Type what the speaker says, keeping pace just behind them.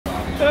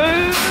Come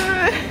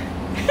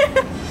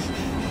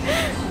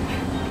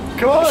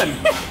on.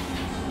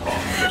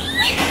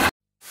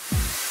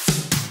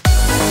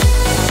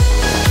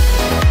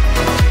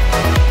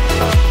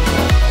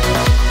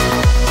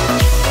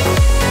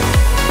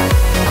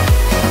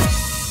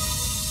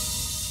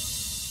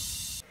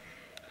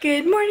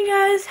 Good morning,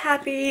 guys.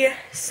 Happy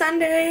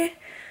Sunday.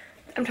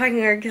 I'm talking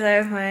weird because I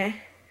have my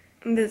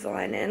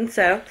Invisalign in,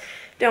 so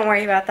don't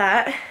worry about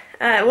that.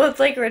 Well, it's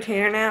like a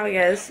retainer now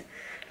because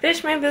I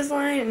finished my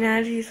Invisalign and now I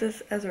use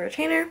this as a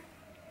retainer.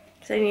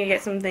 So I need to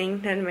get something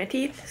done to my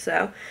teeth.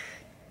 So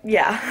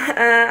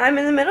yeah, I'm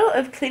in the middle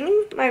of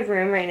cleaning my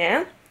room right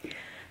now.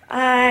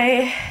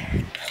 I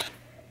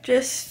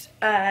just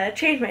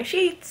changed my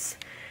sheets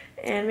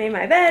and made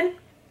my bed.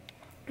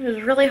 It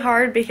was really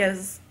hard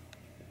because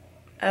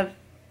of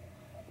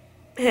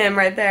him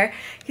right there,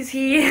 because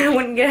he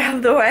wouldn't get out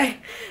of the way.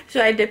 So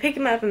I had to pick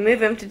him up and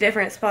move him to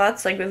different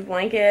spots, like with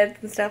blankets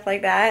and stuff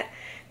like that.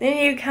 Then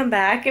he'd come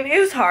back, and it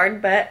was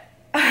hard, but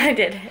I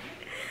did it.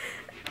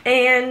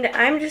 And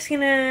I'm just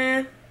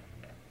gonna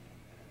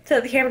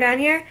set the camera down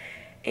here,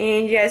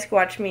 and you guys can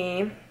watch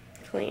me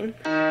clean.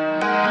 I'm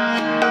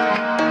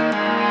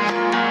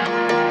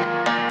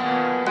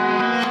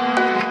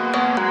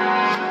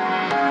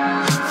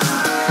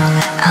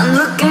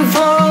looking for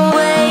a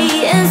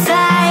way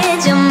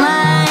inside your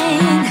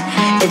mind.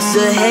 It's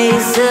a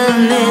haze of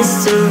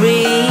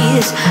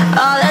mysteries.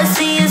 All I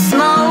see is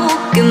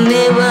smoke and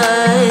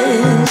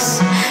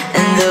mirrors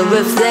and the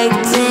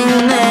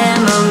reflecting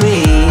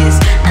memories.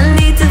 I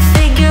need to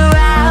figure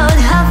out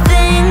how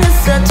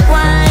things are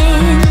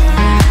twined.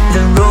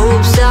 The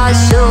ropes are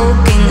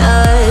choking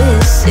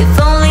us. If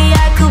only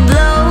I could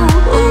blow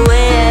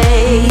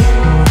away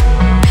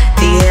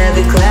the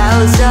heavy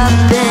clouds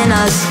up in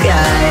our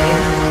sky.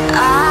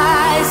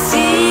 I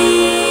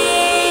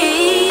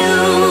see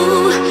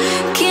you.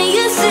 Can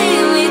you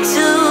see me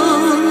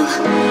too?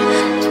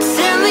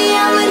 Tell me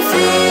how it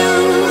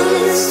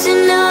feels to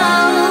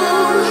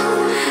know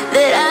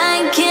that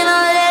I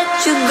cannot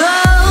let you go.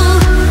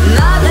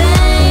 My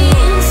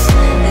veins,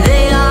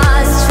 they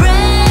are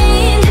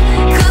strained,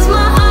 'cause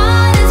my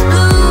heart is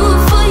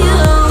blue for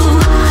you.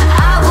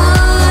 I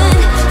would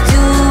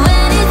do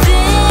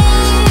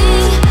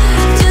anything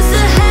just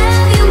to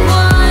have you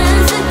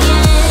once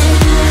again.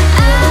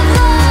 I've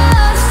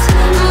lost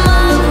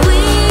my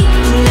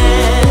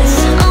weakness,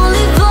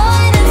 only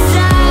void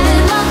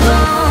inside my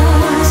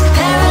bones,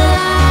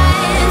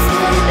 paralyzed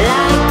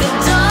like a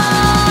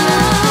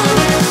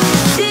dog,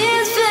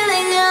 tears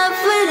filling up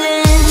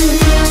within.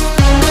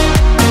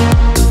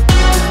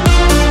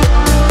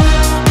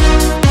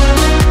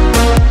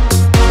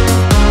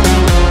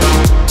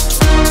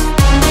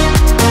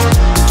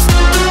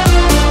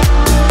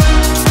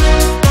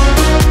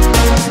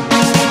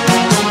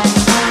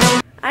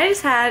 I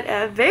just had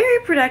a very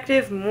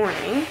productive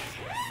morning.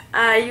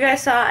 You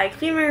guys saw I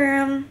cleaned my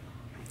room,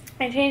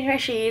 I changed my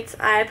sheets,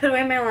 I put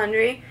away my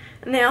laundry,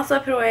 and then I also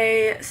put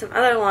away some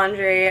other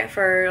laundry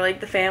for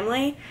like the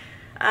family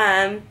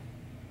that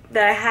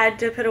I had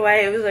to put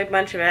away. It was like a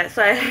bunch of it,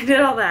 so I did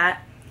all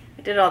that.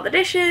 I did all the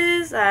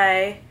dishes,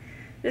 I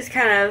just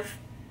kind of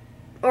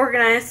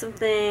organized some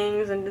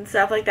things and did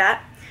stuff like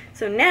that.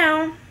 So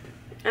now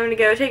I'm gonna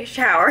go take a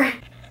shower.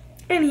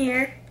 And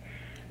here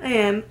I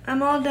am.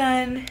 I'm all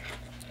done.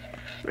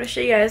 I'm going to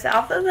show you guys the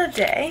outfit of the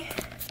day.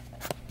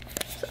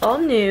 It's all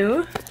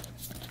new.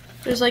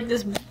 There's like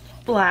this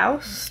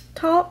blouse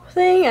top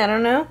thing. I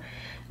don't know.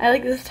 I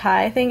like this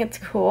tie. I think it's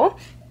cool.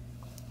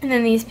 And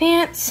then these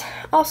pants,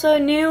 also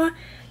new.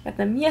 Got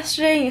them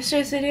yesterday's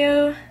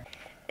video.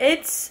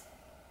 It's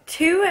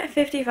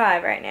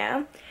 2:55 right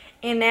now.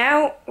 And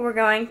now we're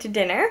going to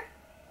dinner.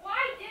 Why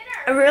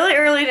dinner? A really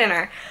early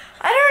dinner.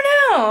 I don't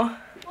know.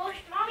 Well,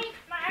 Mommy,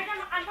 my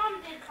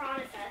mom did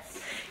promise us.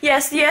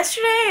 Yes,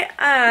 yesterday,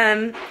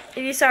 if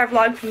you saw our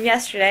vlog from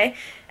yesterday,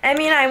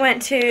 Emmy and I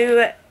went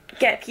to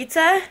get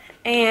pizza,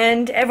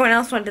 and everyone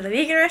else went to the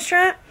vegan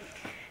restaurant.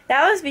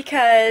 That was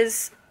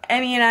because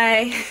Emmy and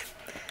I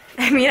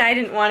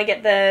didn't want to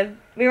get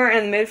we weren't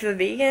in the mood for the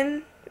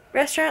vegan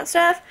restaurant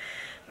stuff,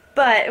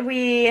 but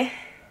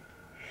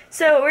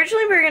so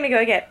originally we were going to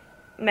go get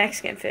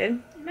Mexican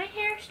food. Is my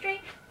hair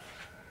straight?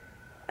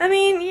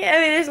 Yeah,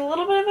 there's a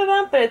little bit of a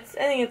bump, but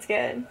I think it's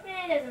good.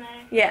 Yeah, it doesn't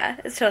matter. Yeah,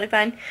 it's totally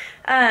fine.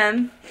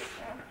 There.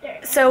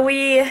 So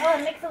we... Oh,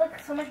 it makes it look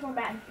so much more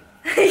bad.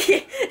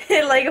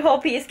 like a whole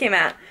piece came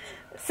out.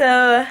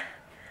 So,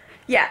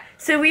 yeah.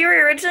 So we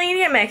were originally going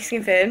to get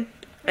Mexican food.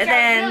 But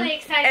then, really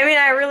excited.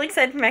 I was really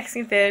excited for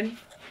Mexican food.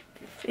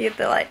 You get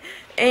the light.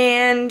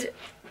 And,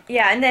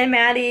 yeah, and then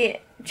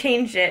Maddie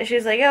changed it. She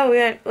was like,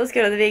 oh, let's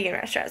go to the vegan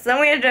restaurant. So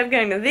then we ended up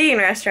going to the vegan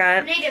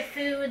restaurant. Native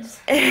foods.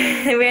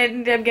 We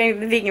ended up going to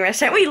the vegan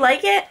restaurant. We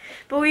like it,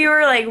 but we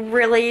were, like,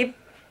 really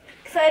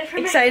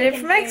excited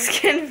for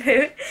Mexican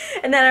food.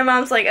 And then our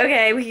mom's like,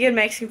 okay, we can get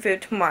Mexican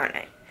food tomorrow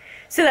night.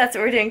 So that's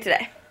what we're doing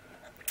today.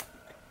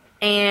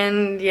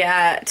 And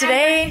yeah,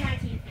 today,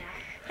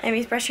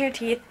 Emmy's brushing her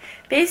teeth.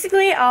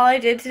 Basically, all I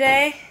did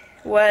today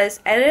was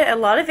edit a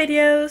lot of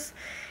videos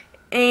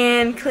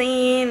and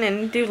clean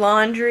and do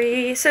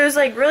laundry. So it was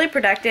like really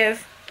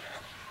productive.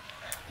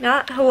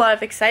 Not a whole lot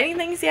of exciting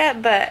things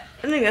yet, but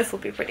I think this will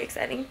be pretty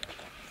exciting.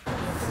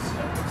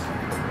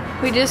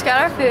 We just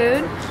got our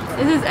food.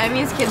 This is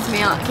Emmy's kids'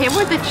 meal. It came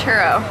with a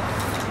churro.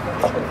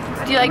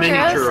 Do you like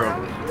churros?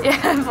 Churro.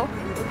 Yeah.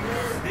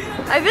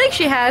 I feel like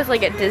she has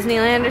like at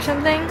Disneyland or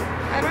something.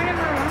 I don't even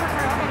remember her.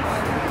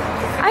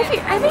 I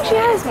think she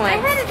has one. I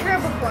had a churro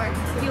before.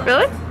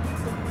 Really?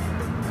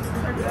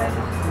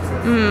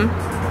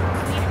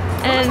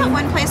 What was that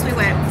one place we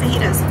went?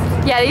 Fajitas.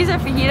 Yeah, these are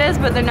fajitas,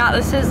 but they're not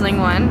the sizzling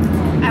one.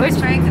 I was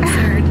very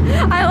concerned.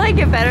 I like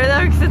it better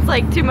though, because it's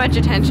like too much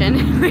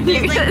attention when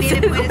you Like get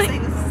made a point of sizzling.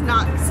 saying this is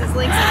not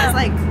sizzling, so I was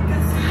like,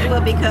 it will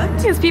be cooked.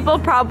 Because people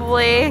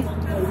probably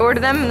order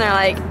them and they're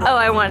like, oh,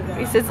 I want it to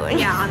be sizzling.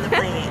 Yeah, on the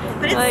plate.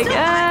 But it's Like, still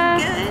not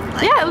good.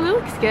 Like, Yeah, it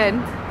looks good.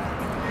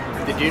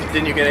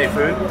 Didn't you get any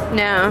food?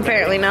 No,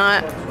 apparently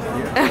not.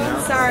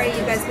 sorry,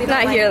 you guys. We don't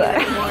Not like here you though.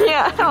 anymore.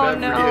 Yeah, oh Bad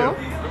no. for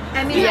I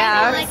mean,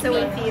 Yeah. like, so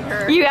we feed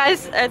her. You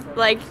guys are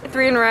like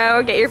 3 in a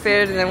row, get your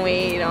food, and then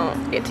we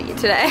don't get to eat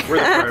today. you. We're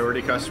the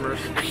priority customers.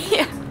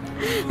 Yeah.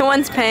 The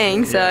one's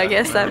paying, so I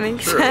guess that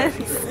makes True.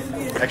 sense.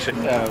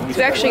 Actually, We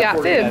actually got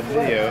recorded food.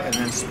 that video, and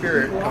then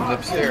Spirit comes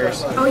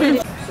upstairs. Oh,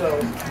 yeah.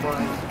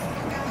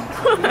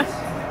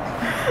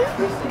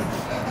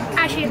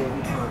 Actually.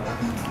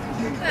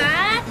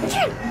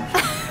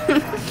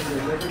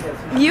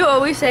 You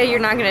always say you're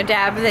not gonna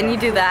dab, but then you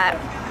do that.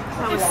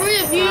 For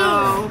the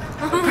view.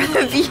 For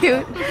the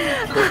view.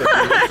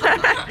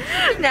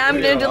 Now I'm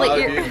gonna delete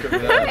your.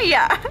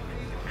 Yeah.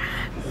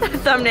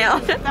 Thumbnail.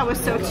 That was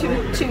so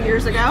two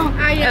years ago.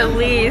 At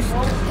least.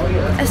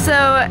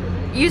 So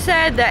you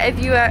said that if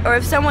you or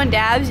if someone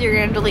dabs, you're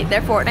gonna delete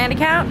their Fortnite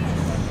account.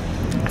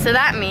 So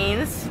that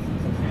means.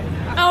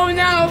 Oh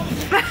no.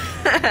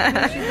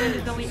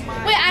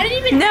 Wait, I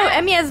didn't even. No,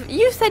 Emmy has.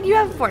 You said you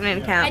have a Fortnite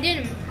account. I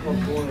didn't.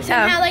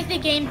 Somehow, like the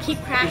game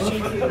keep crashing.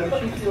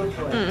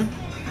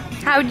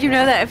 How would you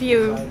know that if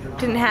you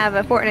didn't have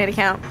a Fortnite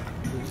account?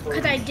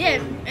 Cause I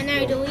did, and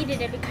then I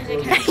deleted it because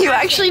it kept. You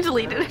actually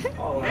deleted it. Cause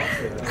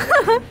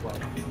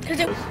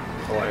it.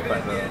 Oh, I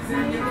find that.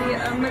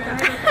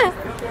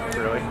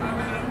 Really?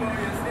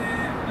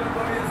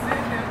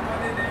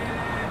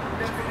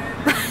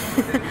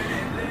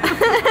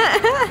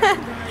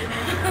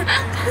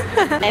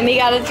 Emmy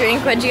got a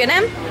drink. What'd you get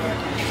him?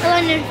 A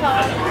London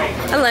fog.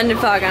 A London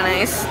fog on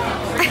ice.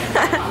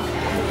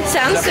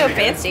 Sounds so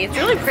fancy. It's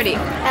really pretty.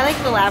 I like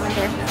the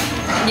lavender.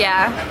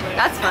 Yeah,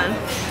 that's fun.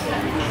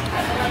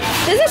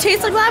 Does it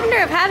taste like lavender?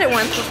 I've had it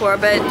once before,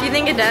 but do you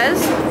think it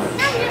does?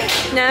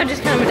 No,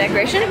 just kind of a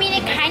decoration? I mean,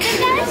 it kind of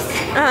does.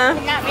 Uh-huh.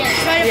 But not really.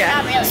 Sort of,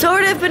 Yeah. but not really.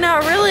 Sort of, but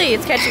not really.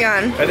 It's catching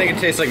on. I think it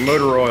tastes like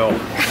motor oil.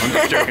 I'm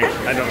just joking.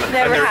 I don't know.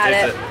 Never I've had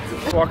tasted it.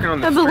 Walking on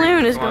the A balloon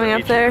street is on going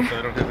up 18th, there. So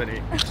I don't have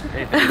anything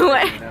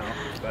What? right now,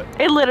 but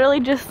It literally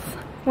just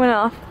went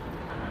off.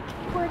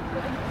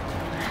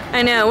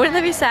 I know. Wouldn't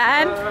that be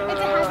sad?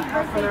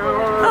 half an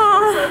hour,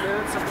 Oh. 5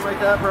 minutes, something like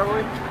that,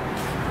 probably.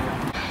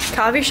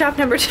 Coffee shop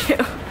number 2.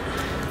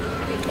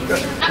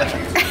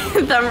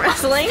 Thumb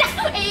wrestling.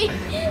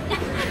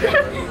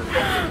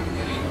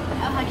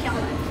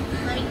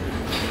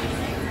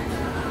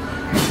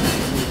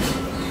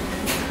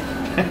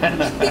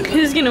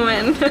 Who's gonna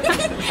win? I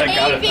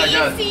got it. I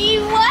got it. C,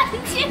 1, 2.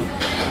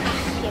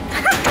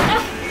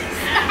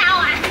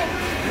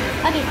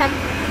 Okay, come.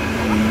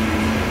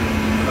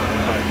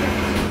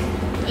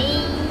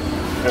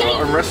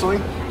 Arm wrestling?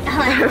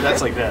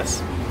 That's like this.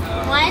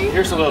 1.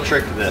 Here's a little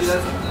trick to this.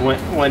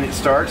 When it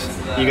starts,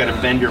 you gotta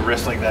bend your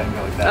wrist like that and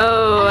go like that.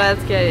 Oh,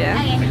 that's good, yeah.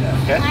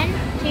 Okay? 1,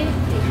 2, 3.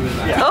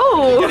 Yeah.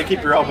 Oh! You gotta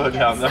keep your elbow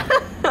down though.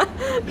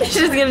 She's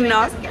just gonna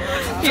knock.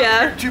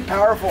 Yeah, Too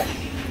powerful.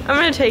 I'm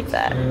gonna take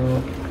that.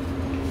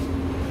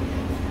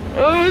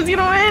 Oh, who's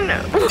gonna win?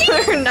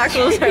 Her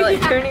knuckles are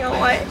like turning all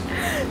white.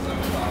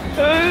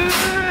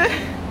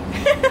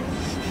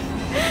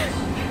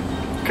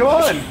 Come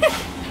on.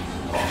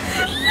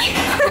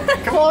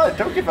 Come on,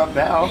 don't give up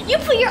now. You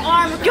put your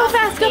arm. Go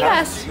fast, go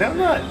fast. No, I'm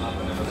not.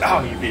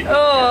 Oh, you beat me.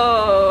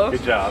 Oh,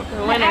 Good job.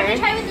 winner. Every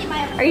time with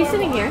my. Are you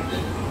sitting here?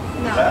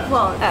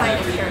 Well, I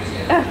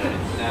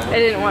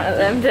didn't want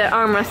them to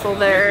arm wrestle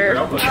their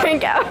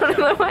drink out of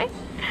the way.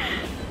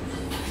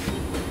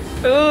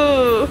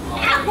 Ooh.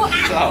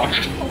 Oh,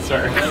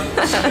 sorry. Oh,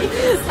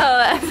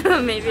 that's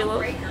maybe a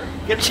little.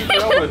 Get your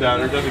elbow down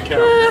or it doesn't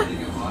count.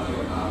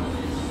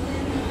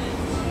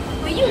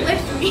 Will you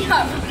lift me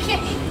up? Okay.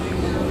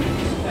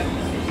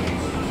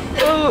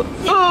 Ooh.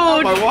 Oh,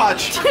 Ooh. my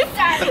watch. Sorry.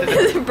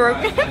 Is it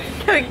broken?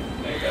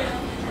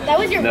 That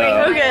was your No. ring.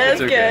 Okay,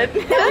 that's It's okay.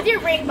 good. That was your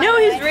ring. by No,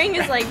 the his way. ring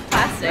is like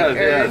plastic Yeah, or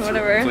it's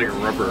whatever. It's like a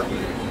rubber.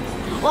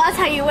 Well, that's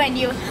how you win.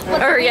 You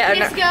let Or, the yeah,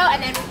 weakness no. go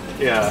and then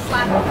Yeah.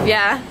 slap it.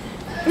 Yeah.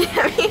 I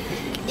mean,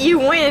 you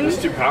win. It's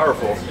too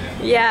powerful.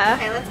 Yeah.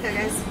 okay, let's go,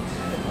 guys.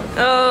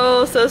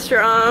 Oh, so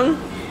strong. You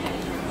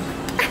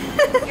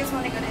guys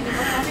want to go to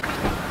Animal Crossing?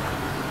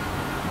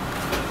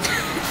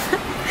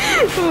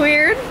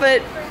 Weird,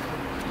 but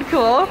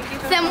cool.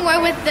 Somewhere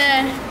with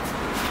the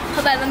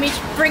Hold on, let me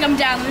bring them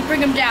down.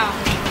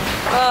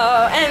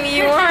 Oh, Emmy,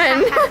 you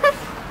won.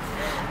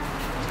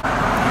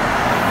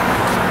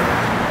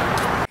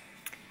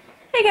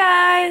 Hey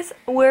guys,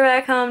 we're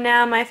back home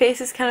now. My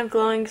face is kind of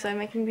glowing because I have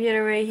my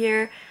computer right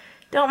here.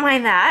 Don't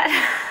mind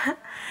that.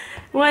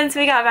 Once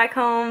we got back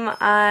home,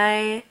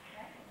 I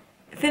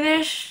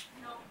finished.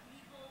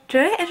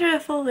 Did I edit a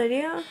full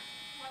video?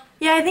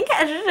 Yeah, I think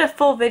I edited a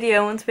full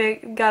video once we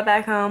got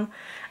back home.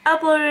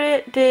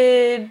 Uploaded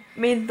it,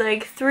 made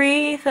like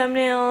 3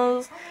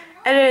 thumbnails,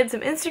 edited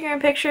some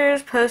Instagram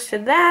pictures,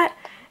 posted that,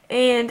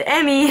 and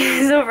Emmy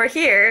is over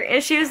here,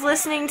 and she was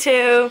listening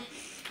to,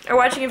 or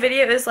watching a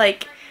video. It was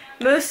like,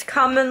 most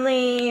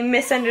commonly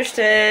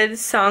misunderstood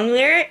song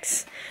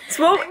lyrics.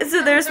 So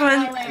there's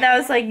one that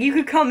was like, you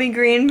could call me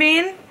Green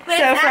Bean. But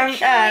so from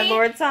actually,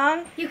 Lord's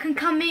song. You can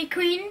call me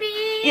Queen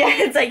Bee. Yeah,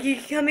 it's like, you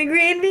can call me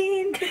Green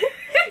Bean. Green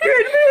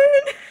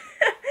Bean.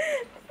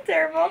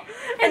 Terrible.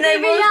 And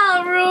then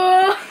I'll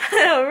rule.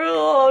 I'll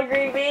rule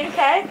Green Bean,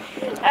 okay?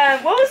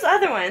 What was the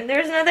other one? There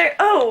was another,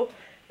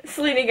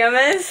 Selena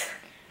Gomez.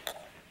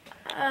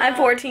 I'm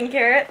 14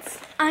 carats.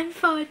 I'm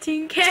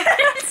 14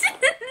 carats.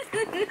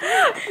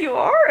 You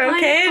are,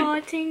 okay.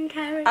 I'm 14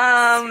 carats.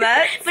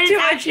 That's but too it's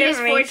much actually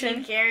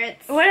information. 14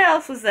 carats. What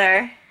else was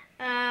there?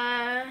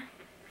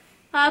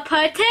 A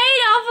potato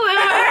flew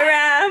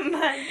Around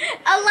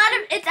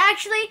it's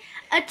actually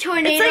a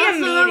tornado It's like a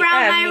flew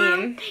around my meme.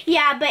 room.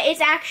 Yeah,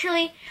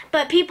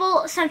 but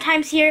people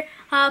sometimes hear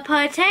a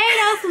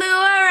potato flew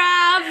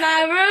around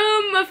my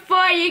room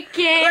before you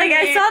came. Like,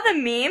 I here." saw the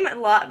meme a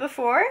lot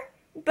before,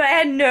 but I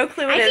had no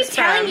clue what I it keep was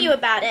telling from. you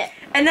about it.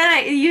 And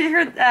then you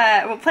heard,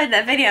 played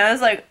that video, and I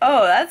was like,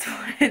 oh, that's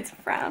what it's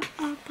from.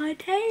 A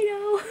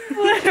potato.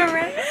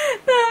 Whatever.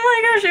 Oh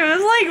my gosh, it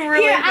was like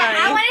really Here, funny.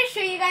 I want to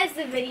show you guys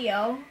the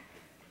video.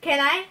 Can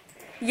I?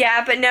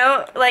 Yeah, but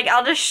no, like,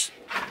 I'll just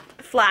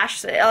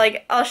flash it.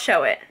 Like, I'll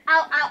show it.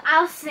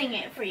 I'll sing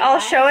it for you. I'll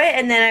guys. show it,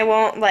 and then I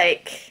won't,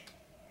 like,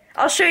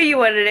 I'll show you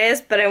what it is,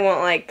 but I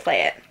won't, like,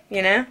 play it,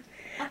 you know?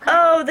 Okay.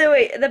 Oh,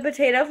 the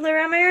potato flew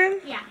around my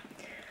room? Yeah.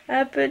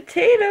 A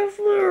potato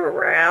flew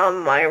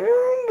around my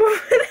room.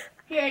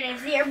 Here it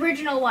is, the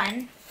original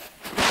one.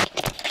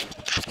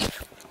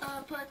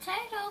 A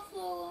potato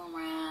flew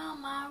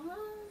around my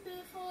room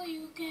before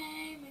you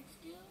came.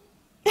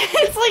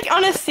 It's like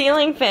on a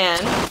ceiling fan.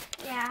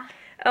 Yeah.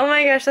 Oh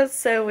my gosh, that's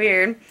so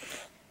weird.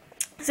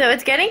 So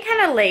it's getting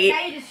kind of late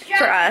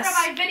for us. From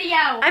my video.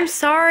 I'm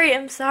sorry.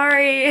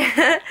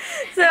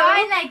 So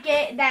Vine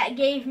that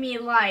gave me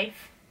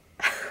life.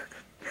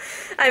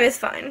 I miss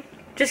Vine.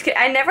 Just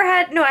kidding. I never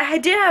had. No, I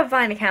did have a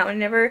Vine account. I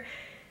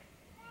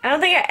don't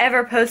think I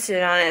ever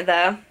posted on it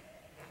though.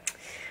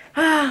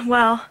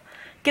 Well,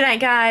 good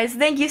night, guys.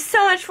 Thank you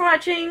so much for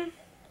watching.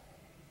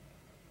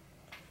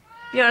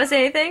 You want to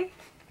say anything?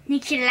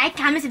 Make sure to like,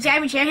 comment,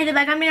 subscribe, and share. Hit the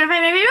bell button.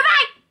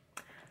 Bye.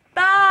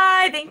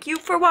 Bye. Thank you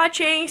for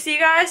watching. See you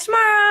guys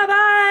tomorrow.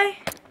 Bye.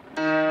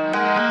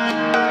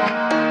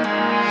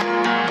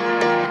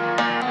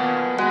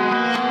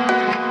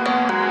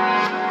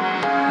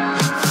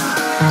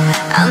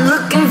 I'm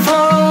looking for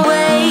a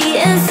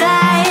way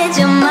inside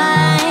your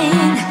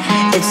mind.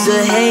 It's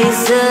a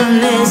haze of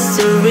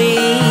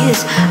mystery.